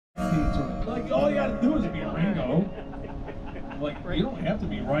Like, all you gotta do is be a Ringo. Like, you don't have to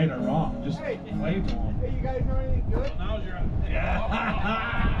be right or wrong. Just play to them. Hey, you guys know anything good? Well, now's your... Yeah.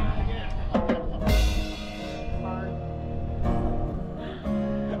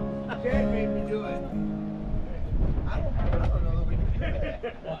 Chad made me do it. I don't know that we can do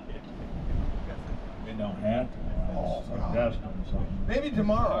it. We don't have to. Oh, God. That's something. Maybe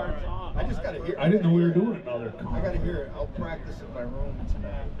tomorrow. I just gotta hear it. I didn't know we were doing another I gotta hear it. I'll practice in my room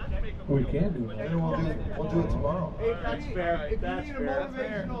tonight. We can do Then that. we'll do it tomorrow. Hey, that's fair. If That's you need fair. a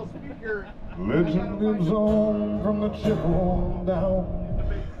motivational speaker, Legend lives on from the Chippewa down.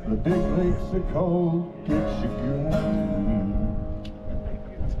 The big lakes are cold, get you going.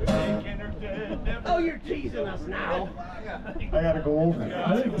 Oh, you're teasing us now. I gotta go over it.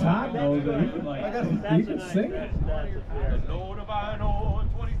 I think Todd knows that he can, like, he can sing it.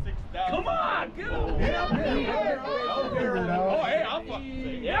 Come on, get over Get here. up here. I'll figure it out. Oh, hey, I'll fucking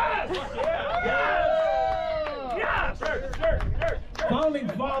sing. Yes! Yes! Yes! Founding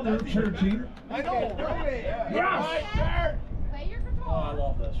father, Churchie. I know, right? Yes! Play your guitar. Oh, I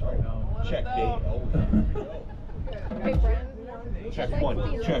love this right now. Check date. Hey, friend. Check one.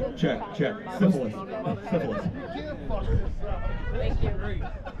 Check. Syphilis. Syphilis. Thank you.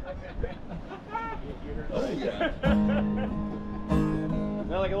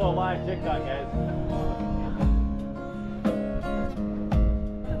 Now like a little live TikTok, guys.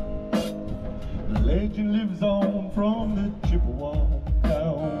 The legend lives on from the Chippewa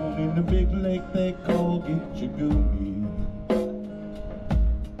down in the big lake they call Gitchagoonie.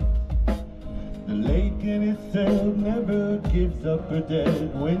 The lake in itself never gives up her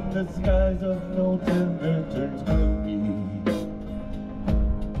dead when the skies of November turns gloomy.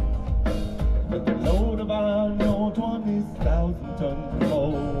 But the load of iron, 20,000 tons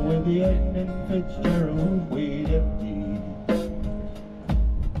more when the Edmund Fitzgerald weighed empty.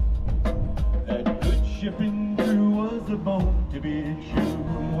 That good shipping crew was a bone to be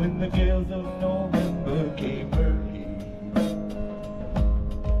chewed when the gales of November came early.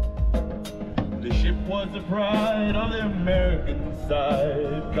 The ship was the pride of the American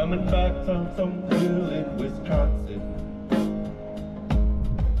side, coming back from some hill in Wisconsin.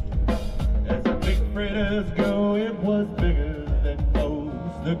 As the big freighters go, it was bigger than most.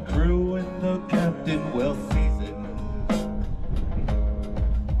 The crew and the captain well seasoned,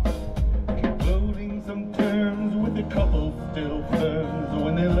 concluding some terms with a couple still firms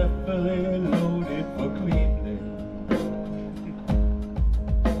when they left fully loaded for Cleveland.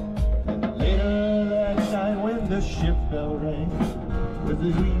 And later that night when the ship bell rang was the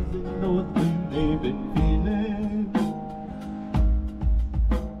easy north wind they've been feeling.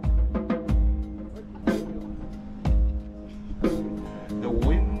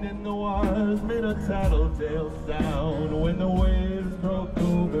 Made a tattletale sound when the waves broke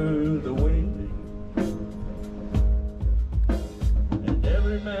over the wailing. And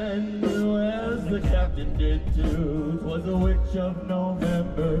every man knew, as the captain did too, 'twas the witch of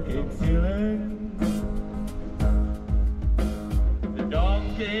November came sailing. The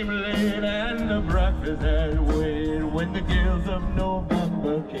dawn came late and the breakfast had weighed when the gales of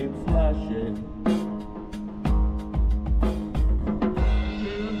November came slashing.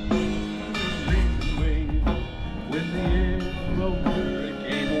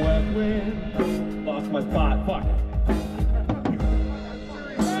 Lost my spot. Fuck.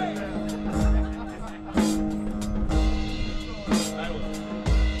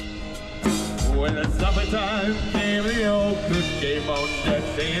 When the summertime came, the old cook came on deck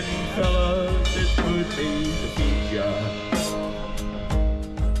saying, fellas, it could be the future.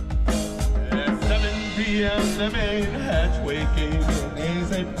 At 7 p.m. the main hatchway came in. He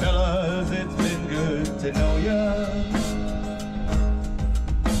said, fellas, it's been good to know ya.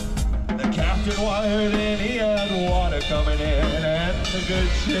 Captain wired in, he had water coming in, and the good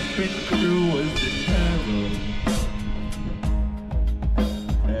shipping crew was in peril.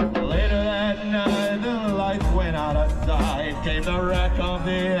 And later that night, the lights went out of sight. Came the wreck of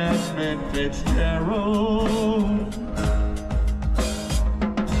the Edmund Fitzgerald.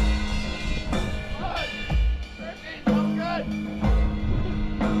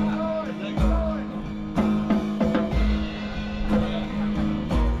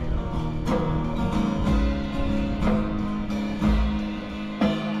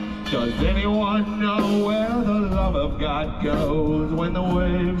 Does anyone know where the love of God goes when the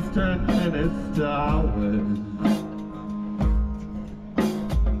waves turn minutes to hours?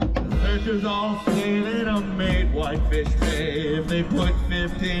 The searchers all say they done made Whitefish Bay if they put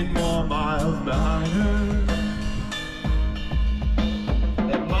 15 more miles behind her.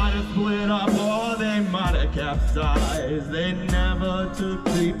 They might have split up or they might have capsized. They never took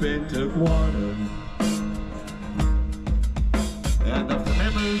creep into quarters. And the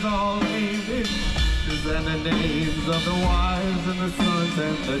members all named in and the names of the wives and the sons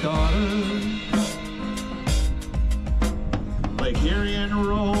and the daughters. Like Arian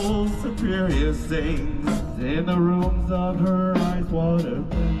rolls, Superior sings in the rooms of her ice water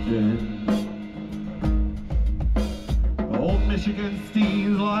dungeon. Old Michigan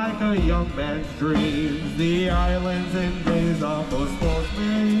steams like a young man's dreams. The islands and days are for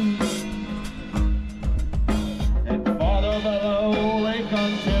sportsmen. And farther below Lake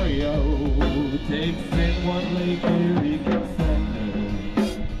Ontario takes in what Lake Erie can send her.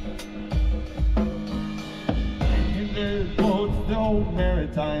 In their boats, the old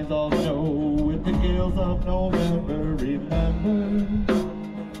Maritimes all know with the gales of November, remember.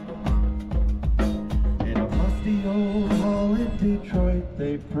 In a musty old hall in Detroit,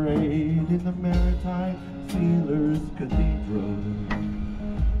 they prayed in the Maritime Sealers Cathedral.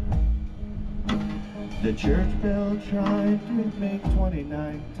 The church bell chimed to make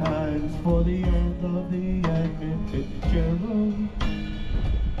 29 times for the end of the Edmund Fitzgerald.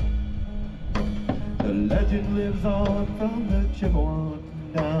 The legend lives on from the Chippewa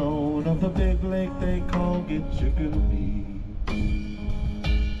down of the big lake they call Gitchagumi.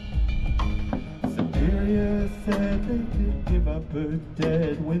 Superior said they did give up her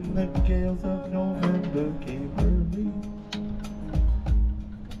dead when the gales of November came early.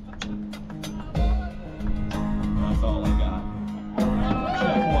 That's all I got.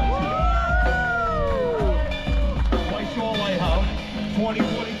 Check 1, 2. White Shoal Lighthouse,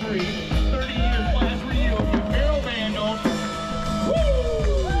 2023, 30 years last reunion. Barrel band on. Woo!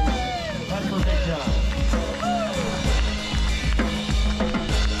 That's for Big John.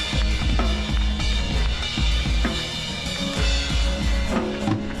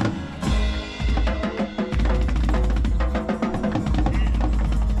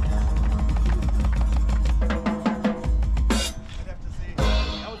 I'd have to see.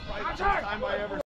 That was probably the first time I ever